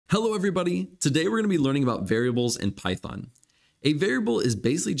Hello everybody! Today we're going to be learning about variables in Python. A variable is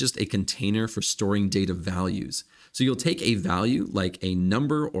basically just a container for storing data values. So you'll take a value like a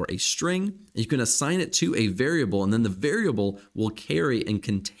number or a string, and you can assign it to a variable, and then the variable will carry and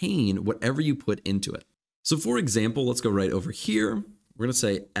contain whatever you put into it. So for example, let's go right over here. We're going to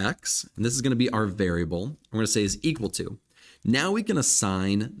say x, and this is going to be our variable. We're going to say is equal to. Now we can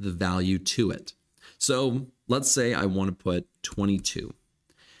assign the value to it. So let's say I want to put 22.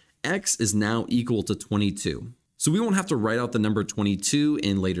 X is now equal to 22. So we won't have to write out the number 22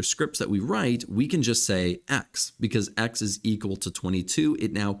 in later scripts that we write. We can just say X because X is equal to 22.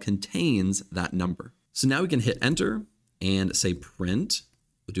 It now contains that number. So now we can hit enter and say print.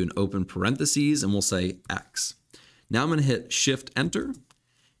 We'll do an open parentheses and we'll say X. Now I'm going to hit shift enter.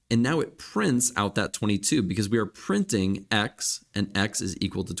 And now it prints out that 22 because we are printing X and X is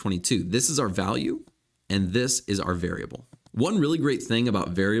equal to 22. This is our value and this is our variable. One really great thing about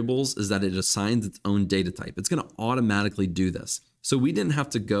variables is that it assigns its own data type. It's going to automatically do this. So we didn't have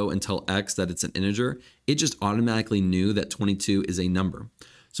to go and tell X that it's an integer. It just automatically knew that 22 is a number.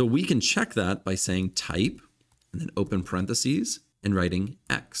 So we can check that by saying type and then open parentheses and writing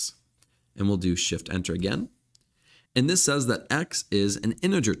X. And we'll do shift enter again. And this says that X is an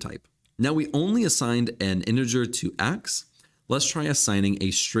integer type. Now we only assigned an integer to X. Let's try assigning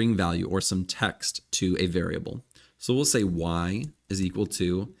a string value or some text to a variable. So we'll say y is equal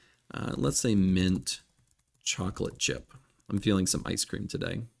to, let's say mint chocolate chip. I'm feeling some ice cream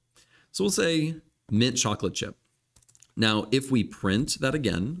today. So we'll say mint chocolate chip. Now, if we print that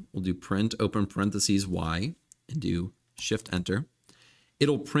again, we'll do print open parentheses y and do shift enter.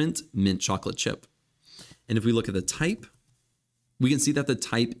 It'll print mint chocolate chip. And if we look at the type, we can see that the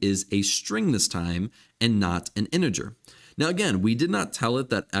type is a string this time and not an integer. Now again, we did not tell it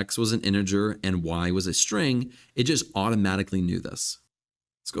that X was an integer and Y was a string. It just automatically knew this.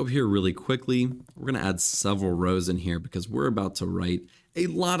 Let's go over here really quickly. We're going to add several rows in here because we're about to write a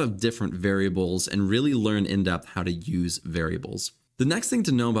lot of different variables and really learn in depth how to use variables. The next thing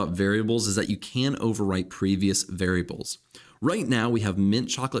to know about variables is that you can overwrite previous variables. Right now we have mint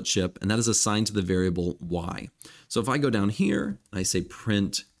chocolate chip and that is assigned to the variable Y. So if I go down here and I say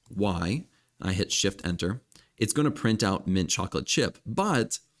print Y, and I hit shift enter, it's going to print out mint chocolate chip.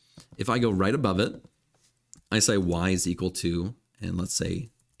 But if I go right above it, I say y is equal to, and let's say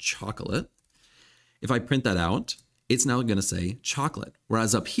chocolate. If I print that out, it's now going to say chocolate.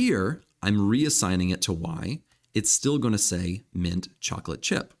 Whereas up here, I'm reassigning it to y. It's still going to say mint chocolate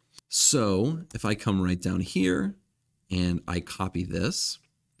chip. So if I come right down here and I copy this,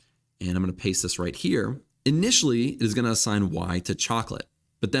 and I'm going to paste this right here, initially it is going to assign y to chocolate.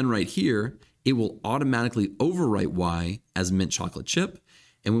 But then right here, it will automatically overwrite y as mint chocolate chip.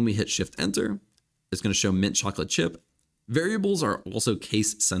 And when we hit shift enter, it's going to show mint chocolate chip. Variables are also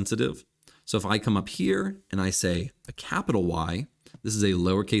case sensitive. So if I come up here and I say a capital Y, this is a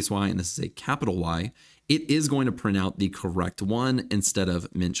lowercase y and this is a capital Y, it is going to print out the correct one instead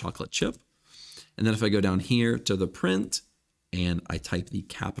of mint chocolate chip. And then if I go down here to the print and I type the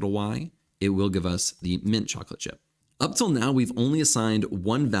capital Y, it will give us the mint chocolate chip. Up till now, we've only assigned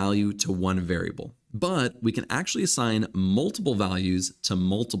one value to one variable, but we can actually assign multiple values to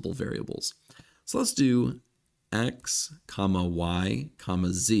multiple variables. So let's do x, y,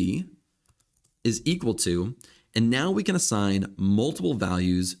 z is equal to, and now we can assign multiple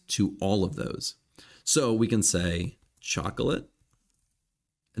values to all of those. So we can say chocolate,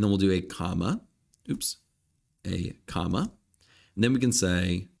 and then we'll do a comma, and then we can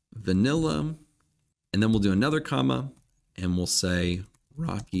say vanilla, and then we'll do another comma and we'll say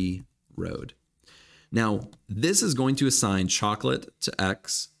Rocky Road. Now, this is going to assign chocolate to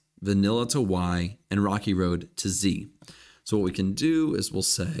X, vanilla to Y, and Rocky Road to Z. So what we can do is we'll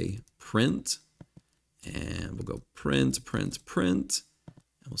say print, and we'll go print, and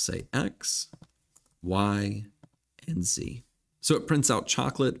we'll say X, Y, and Z. So it prints out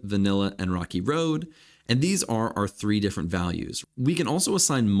chocolate, vanilla, and Rocky Road. And these are our three different values. We can also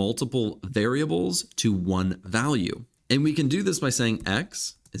assign multiple variables to one value. And we can do this by saying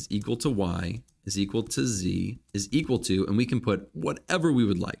X is equal to Y is equal to Z is equal to, and we can put whatever we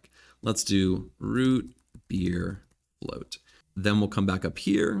would like. Let's do root beer float. Then we'll come back up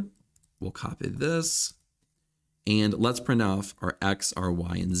here. We'll copy this. And let's print off our X, our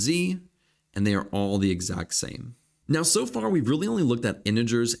Y, and Z. And they are all the exact same. Now, so far, we've really only looked at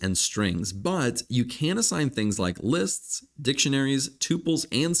integers and strings, but you can assign things like lists, dictionaries, tuples,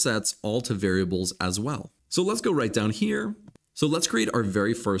 and sets all to variables as well. So let's go right down here. So let's create our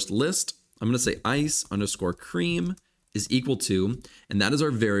very first list. I'm going to say ice underscore cream, is equal to, and that is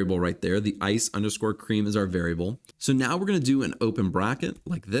our variable right there. The ice underscore cream is our variable. So now we're going to do an open bracket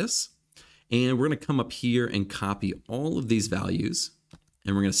like this, and we're going to come up here and copy all of these values,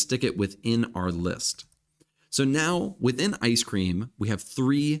 and we're going to stick it within our list. So now within ice cream, we have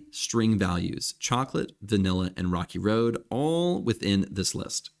 3 string values: chocolate, vanilla, and Rocky Road, all within this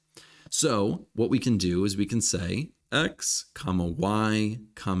list. So what we can do is we can say x, comma y,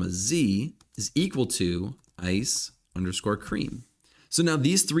 comma z is equal to ice underscore cream. So now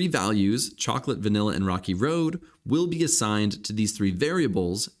these 3 values, chocolate, vanilla, and Rocky Road, will be assigned to these 3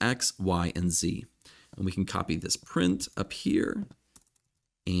 variables, x, y, and z. And we can copy this print up here,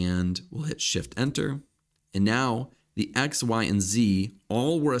 and we'll hit Shift Enter. And now the x, y, and z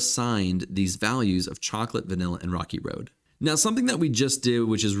all were assigned these values of chocolate, vanilla, and Rocky Road. Now, something that we just did,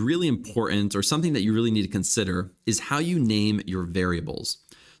 which is really important, or something that you really need to consider, is how you name your variables.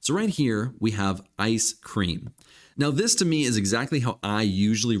 So right here, we have ice cream. Now, this to me is exactly how I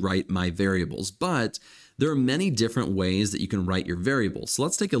usually write my variables, but there are many different ways that you can write your variables. So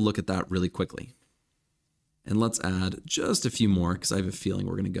let's take a look at that really quickly. And let's add just a few more, because I have a feeling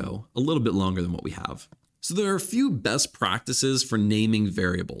we're going to go a little bit longer than what we have. So there are a few best practices for naming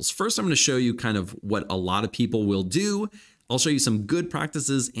variables. First, I'm going to show you kind of what a lot of people will do. I'll show you some good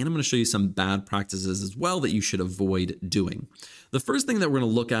practices, and I'm going to show you some bad practices as well that you should avoid doing. The first thing that we're going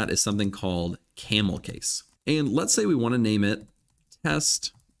to look at is something called camel case. And let's say we want to name it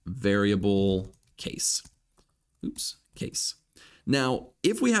test variable case. Case. Now,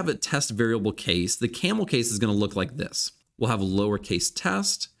 if we have a test variable case, the camel case is going to look like this. We'll have a lowercase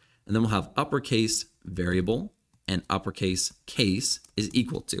test, and then we'll have uppercase variable, and uppercase case is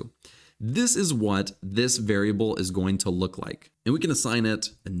equal to. This is what this variable is going to look like. And we can assign it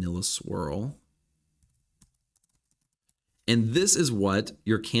vanilla swirl. And this is what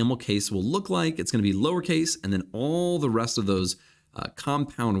your camel case will look like. It's going to be lowercase, and then all the rest of those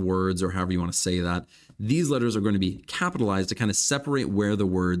compound words, or however you want to say that, these letters are going to be capitalized to kind of separate where the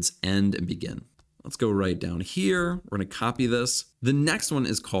words end and begin. Let's go right down here. We're going to copy this. The next one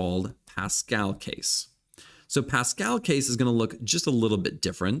is called Pascal case. So Pascal case is going to look just a little bit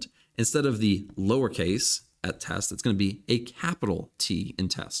different. Instead of the lowercase at test, it's going to be a capital T in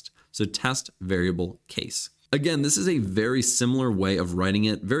test. So test variable case. Again, this is a very similar way of writing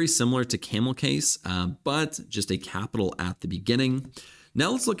it, very similar to camel case, but just a capital at the beginning.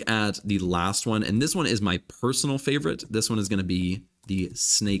 Now let's look at the last one, and this one is my personal favorite. This one is going to be the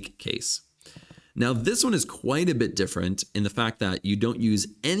snake case. Now this one is quite a bit different in the fact that you don't use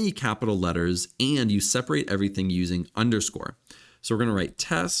any capital letters and you separate everything using underscore. So we're going to write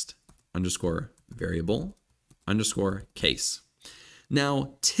test underscore variable underscore case.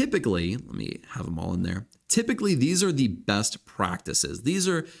 Now, typically, let me have them all in there. Typically, these are the best practices. These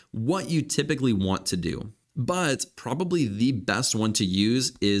are what you typically want to do. But probably the best one to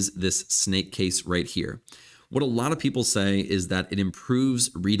use is this snake case right here. What a lot of people say is that it improves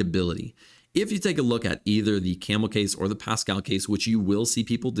readability. If you take a look at either the camel case or the Pascal case, which you will see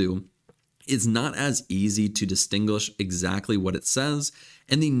people do, it's not as easy to distinguish exactly what it says.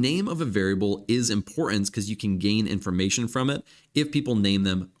 And the name of a variable is important because you can gain information from it if people name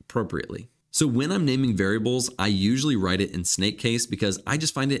them appropriately. So when I'm naming variables, I usually write it in snake case because I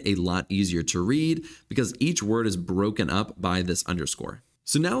just find it a lot easier to read because each word is broken up by this underscore.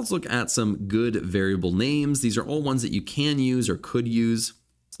 So now let's look at some good variable names. These are all ones that you can use or could use.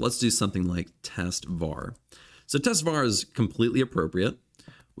 So let's do something like test var. So test var is completely appropriate.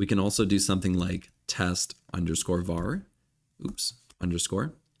 We can also do something like test underscore var.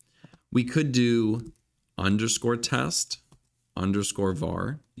 Underscore. We could do underscore test underscore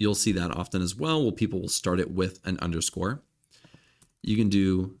var. You'll see that often as well, where people will start it with an underscore. You can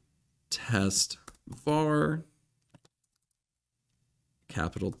do test var,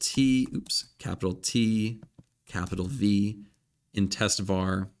 capital T, capital T, capital V in test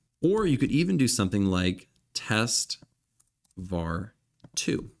var. Or you could even do something like test var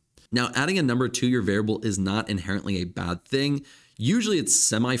 2. Now, adding a number to your variable is not inherently a bad thing. Usually it's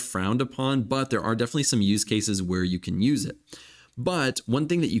semi-frowned upon, but there are definitely some use cases where you can use it. But one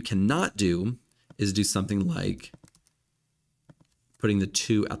thing that you cannot do is do something like putting the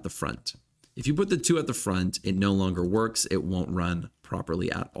 2 at the front. If you put the 2 at the front, it no longer works. It won't run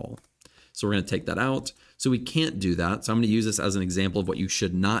properly at all. So we're going to take that out. So we can't do that. So I'm going to use this as an example of what you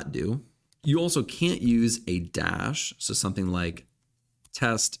should not do. You also can't use a dash. So something like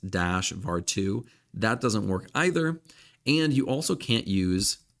test dash var2, that doesn't work either. And you also can't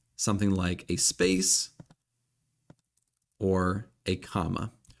use something like a space or a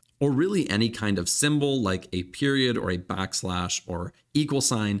comma, or really any kind of symbol like a period or a backslash or equal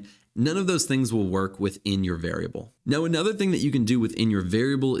sign. none of those things will work within your variable. Now, another thing that you can do within your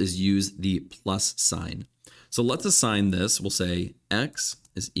variable is use the plus sign. So let's assign this. We'll say x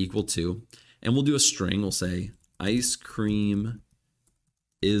is equal to, and we'll do a string. We'll say ice cream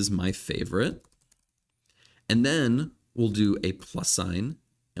is my favorite. And then we'll do a plus sign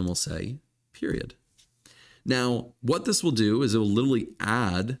and we'll say period. Now, what this will do is it will literally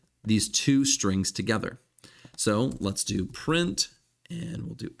add these two strings together. So let's do print and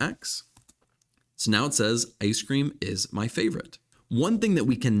we'll do x. So now it says ice cream is my favorite. One thing that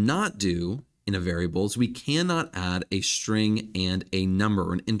we cannot do in a variable is we cannot add a string and a number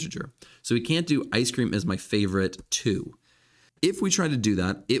or an integer. So we can't do ice cream is my favorite 2. If we try to do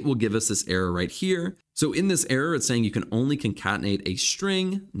that, it will give us this error right here. So in this error, it's saying you can only concatenate a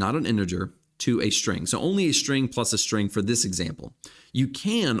string, not an integer, to a string. So only a string plus a string for this example. You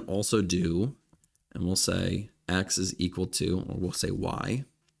can also do, and we'll say x is equal to, or we'll say y.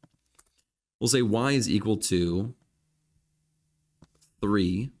 We'll say y is equal to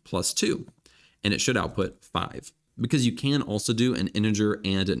 3 plus 2. And it should output 5 because you can also do an integer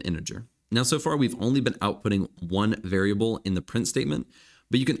and an integer. Now, so far, we've only been outputting one variable in the print statement,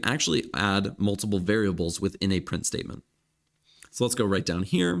 but you can actually add multiple variables within a print statement. So let's go right down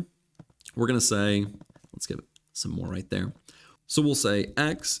here. We're going to say, let's give it some more right there. So we'll say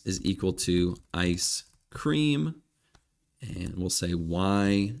x is equal to ice cream, and we'll say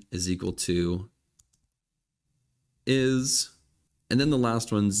y is equal to is, and then the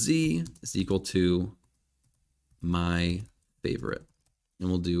last one, z is equal to my favorite. And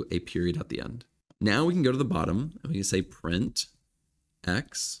we'll do a period at the end. Now we can go to the bottom and we can say print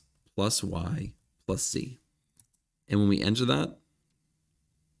x plus y plus z. And when we enter that,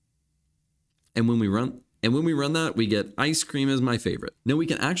 and when we run that, we get ice cream is my favorite. Now we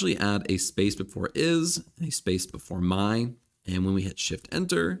can actually add a space before is, and a space before my, and when we hit shift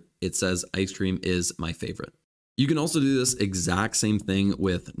enter, it says ice cream is my favorite. You can also do this exact same thing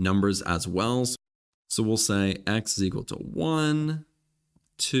with numbers as well. So we'll say x is equal to 1,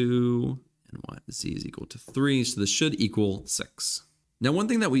 2, and z is equal to 3. So this should equal 6. Now, one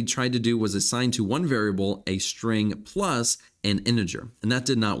thing that we tried to do was assign to one variable a string plus an integer, and that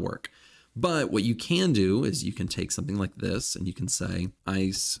did not work. But what you can do is you can take something like this and you can say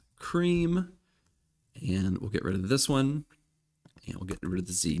ice cream, and we'll get rid of this one, and we'll get rid of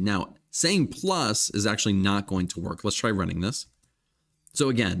the z. Now, saying plus is actually not going to work. Let's try running this. So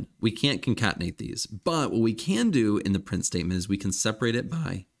again, we can't concatenate these, but what we can do in the print statement is we can separate it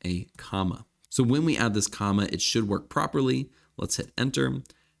by a comma. So when we add this comma, it should work properly. Let's hit enter.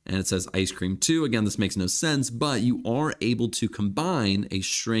 And it says ice cream 2. Again, this makes no sense, but you are able to combine a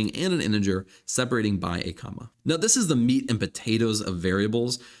string and an integer separating by a comma. Now, this is the meat and potatoes of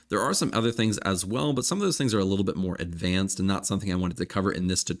variables. There are some other things as well, but some of those things are a little bit more advanced and not something I wanted to cover in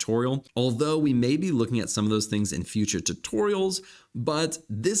this tutorial. Although we may be looking at some of those things in future tutorials, but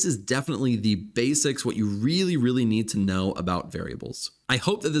this is definitely the basics, what you really need to know about variables. I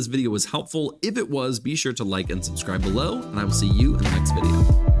hope that this video was helpful. If it was, be sure to like and subscribe below, and I will see you in the next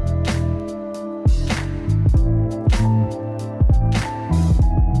video.